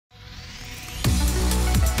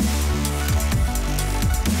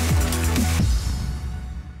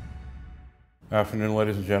Afternoon,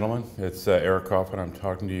 ladies and gentlemen. It's Eric Coffin. I'm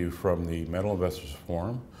talking to you from the Metal Investors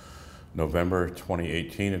Forum, November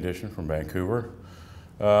 2018 edition from Vancouver.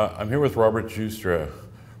 I'm here with Robert Giustra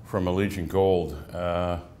from Allegiant Gold.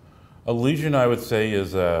 Allegiant, I would say,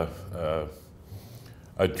 is a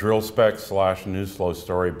drill spec / news flow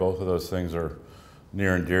story. Both of those things are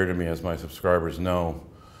near and dear to me, as my subscribers know.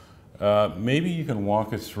 Maybe you can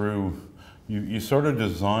walk us through, you sort of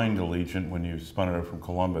designed Allegiant when you spun it out from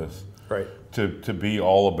Columbus. Right. To be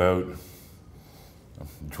all about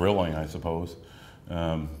drilling, I suppose.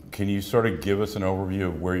 Can you sort of give us an overview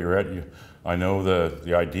of where you're at? I know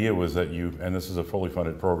the idea was that you, and this is a fully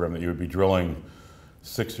funded program, that you would be drilling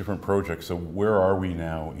 6 different projects. So where are we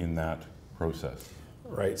now in that process?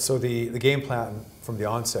 Right. So the game plan from the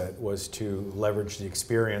onset was to leverage the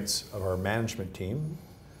experience of our management team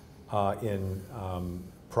in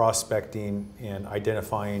prospecting and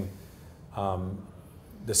identifying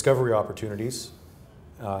discovery opportunities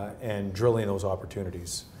and drilling those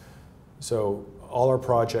opportunities. So all our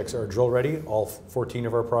projects are drill ready, all 14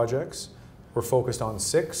 of our projects. We're focused on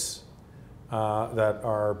 6 that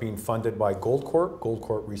are being funded by Goldcorp.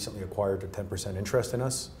 Goldcorp recently acquired a 10% interest in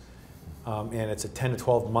us. And it's a 10 to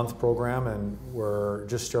 12 month program, and we're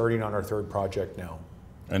just starting on our 3rd project now.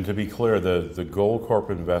 And to be clear, the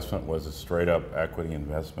Goldcorp investment was a straight up equity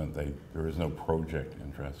investment. There is no project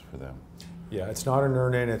interest for them. Yeah, it's not an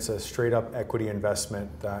earn-in, it's a straight-up equity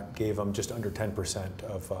investment that gave them just under 10%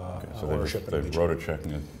 of So ownership. They wrote a check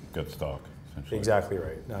and got stock, essentially. Exactly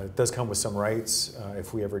right. Now, it does come with some rights.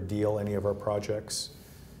 If we ever deal any of our projects,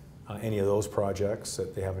 any of those projects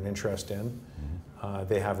that they have an interest in,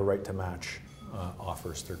 they have a right to match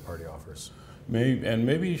offers, third-party offers.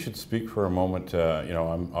 Maybe you should speak for a moment.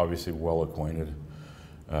 I'm obviously well acquainted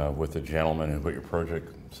with the gentleman who put your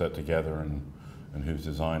project set together and who's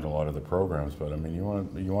designed a lot of the programs. But I mean, you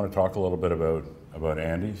want to talk a little bit about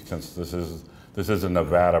Andy, since this is a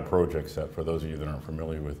Nevada project set. For those of you that aren't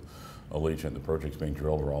familiar with Allegiant, the projects being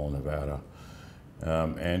drilled are all in Nevada.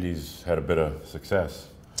 Andy's had a bit of success.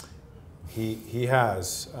 He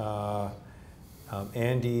has.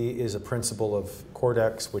 Andy is a principal of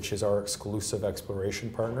Cordex, which is our exclusive exploration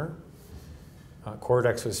partner.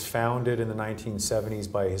 Cordex was founded in the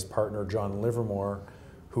 1970s by his partner John Livermore,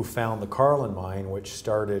 who found the Carlin mine, which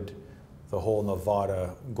started the whole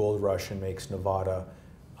Nevada gold rush and makes Nevada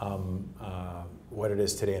what it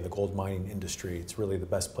is today in the gold mining industry. It's really the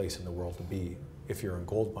best place in the world to be if you're in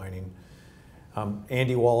gold mining.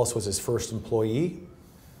 Andy Wallace was his first employee.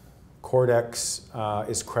 Cordex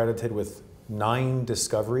is credited with 9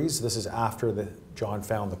 discoveries. This is after John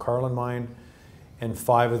found the Carlin mine, and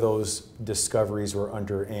 5 of those discoveries were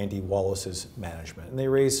under Andy Wallace's management. And they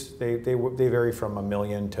vary from 1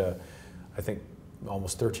 million to, I think,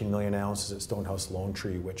 almost 13 million ounces at Stonehouse Lone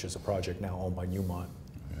Tree, which is a project now owned by Newmont.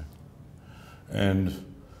 Okay. And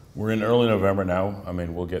we're in early November now. I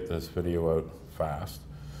mean, we'll get this video out fast.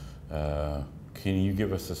 Can you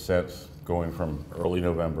give us a sense, going from early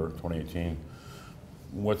November 2018,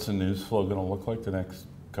 what's the news flow going to look like the next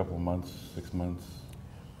couple of months, 6 months?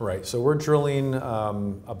 Right, so we're drilling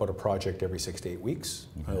about a project every 6 to 8 weeks.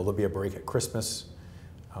 Okay. There'll be a break at Christmas.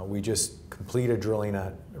 We just completed drilling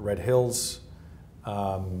at Red Hills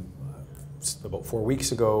about 4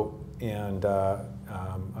 weeks ago, and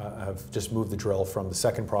have just moved the drill from the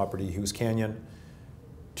 2nd property, Hughes Canyon,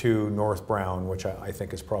 to North Brown, which I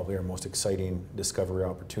think is probably our most exciting discovery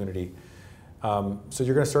opportunity. So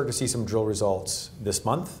you're going to start to see some drill results this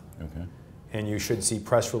month. Okay. And you should see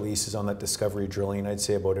press releases on that discovery drilling, I'd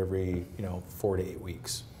say about every 4 to 8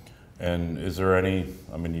 weeks. And is there any,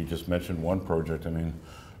 I mean, you just mentioned one project. I mean,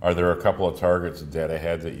 are there a couple of targets dead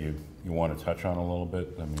ahead that you want to touch on a little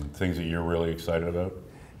bit? I mean, things that you're really excited about?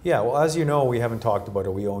 Yeah, well, as you know, we haven't talked about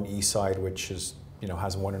it. We own Eastside, which is,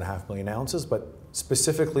 has 1.5 million ounces, but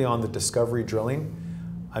specifically on the discovery drilling,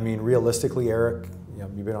 I mean, realistically, Eric,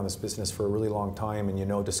 you've been on this business for a really long time,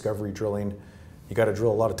 and discovery drilling, you got to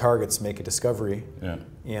drill a lot of targets to make a discovery. Yeah.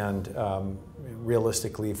 And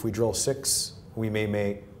realistically, if we drill 6, we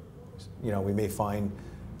may find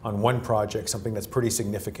on one project something that's pretty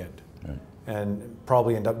significant, right, and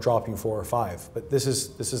probably end up dropping 4 or 5. But this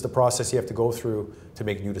is the process you have to go through to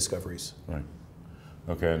make new discoveries. Right.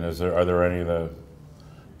 Okay. And are there any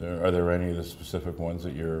of the specific ones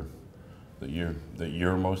that you're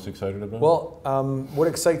most excited about? Well, what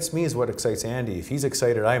excites me is what excites Andy. If he's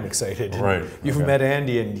excited, I'm excited. Right. You've met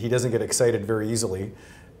Andy, and he doesn't get excited very easily,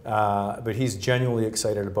 but he's genuinely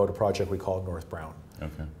excited about a project we call North Brown.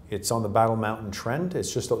 Okay. It's on the Battle Mountain Trend.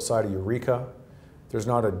 It's just outside of Eureka. There's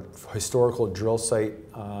not a historical drill site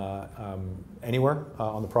anywhere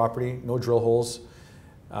on the property. No drill holes.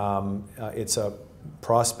 It's a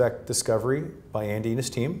prospect discovery by Andy and his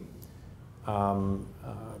team,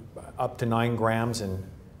 up to 9 grams in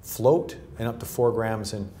float and up to 4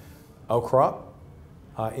 grams in outcrop,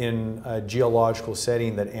 in a geological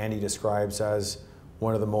setting that Andy describes as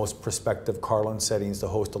one of the most prospective Carlin settings to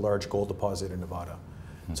host a large gold deposit in Nevada.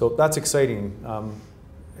 So that's exciting.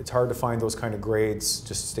 It's hard to find those kind of grades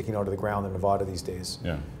just sticking out of the ground in Nevada these days.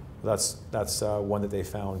 Yeah. That's one that they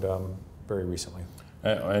found very recently.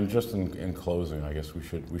 And just in closing, I guess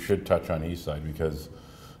we should touch on Eastside, because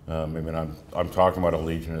I mean, I'm talking about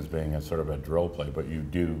Allegiant as being a sort of a drill play, but you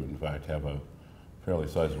do in fact have a fairly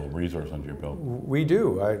sizable resource under your belt. We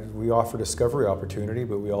do. We offer discovery opportunity,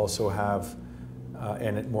 but we also have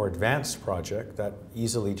a more advanced project that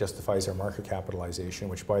easily justifies our market capitalization,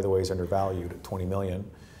 which by the way is undervalued at 20 million.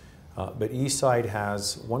 But Eastside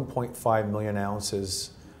has 1.5 million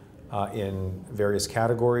ounces in various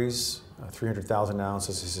categories. 300,000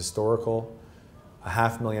 ounces is historical,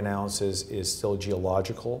 500,000 ounces is still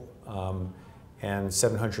geological, and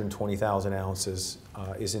 720,000 ounces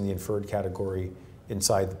is in the inferred category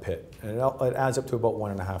inside the pit. And it adds up to about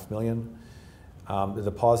 1.5 million. The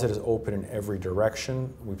deposit is open in every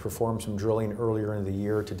direction. We performed some drilling earlier in the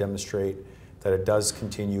year to demonstrate that it does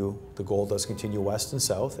continue, the gold does continue west and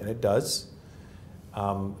south, and it does.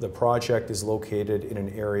 The project is located in an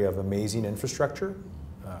area of amazing infrastructure.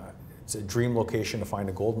 It's a dream location to find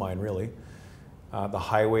a gold mine, really. The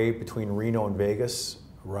highway between Reno and Vegas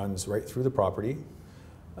runs right through the property.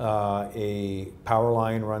 A power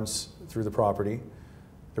line runs through the property.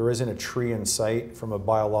 There isn't a tree in sight. From a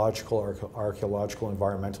biological, archaeological,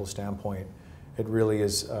 environmental standpoint. It really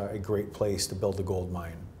is a great place to build a gold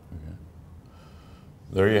mine. Okay.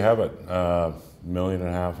 There you have it, 1.5 million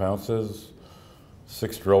ounces,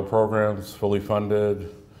 6 drill programs, fully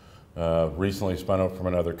funded, recently spun out from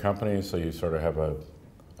another company, so you sort of have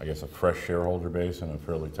I guess a fresh shareholder base and a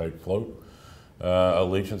fairly tight float.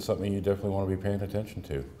 Allegiant's something you definitely want to be paying attention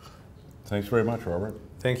to. Thanks very much, Robert.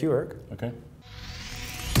 Thank you, Eric. Okay.